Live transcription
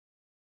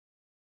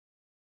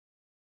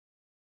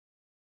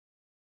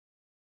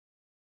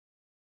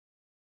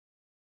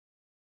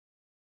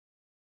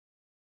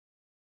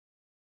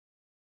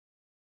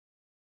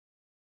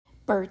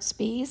Burt's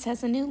Bees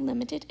has a new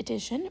limited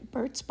edition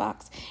Burt's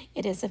Box.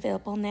 It is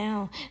available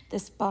now.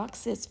 This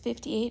box is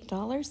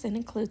 $58 and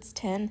includes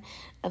 10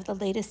 of the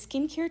latest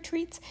skincare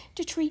treats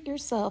to treat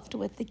yourself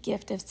with the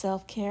gift of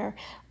self-care.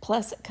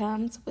 Plus, it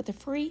comes with a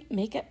free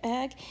makeup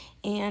bag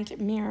and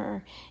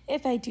mirror.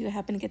 If I do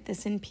happen to get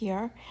this in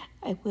PR,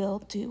 I will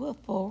do a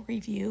full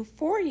review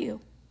for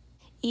you.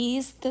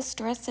 Ease the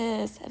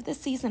stresses of the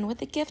season with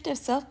the gift of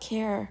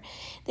self-care.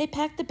 They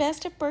pack the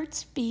best of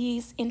Burt's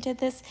Bees into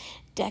this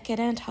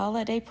decadent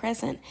holiday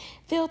present,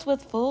 filled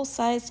with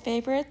full-size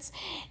favorites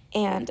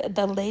and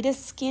the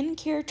latest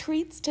skincare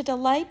treats to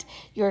delight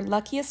your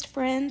luckiest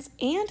friends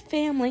and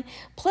family.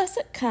 Plus,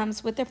 it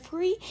comes with a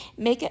free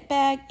makeup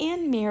bag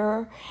and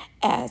mirror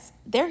as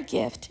their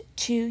gift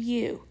to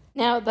you.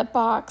 Now, the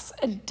box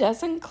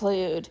does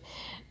include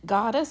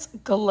Goddess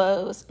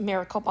Glow's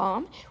Miracle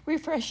Balm,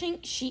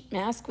 Refreshing Sheet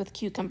Mask with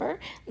Cucumber,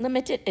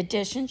 Limited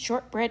Edition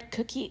Shortbread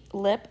Cookie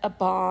Lip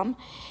Balm,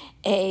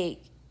 a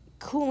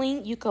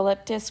Cooling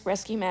Eucalyptus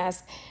Rescue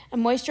Mask, a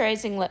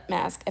Moisturizing Lip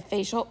Mask, a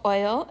Facial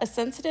Oil, a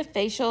Sensitive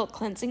Facial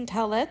Cleansing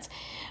Towelette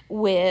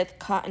with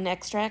Cotton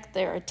Extract.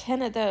 There are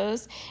 10 of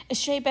those, a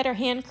Shea Butter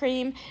Hand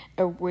Cream,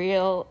 a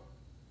red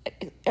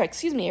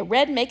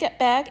makeup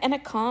bag, and a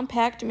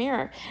compact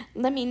mirror.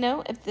 Let me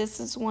know if this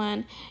is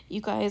one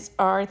you guys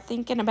are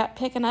thinking about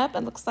picking up.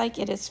 It looks like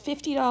it is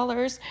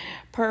 $50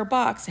 per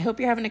box. I hope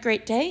you're having a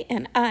great day,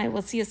 and I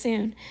will see you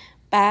soon.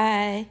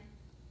 Bye.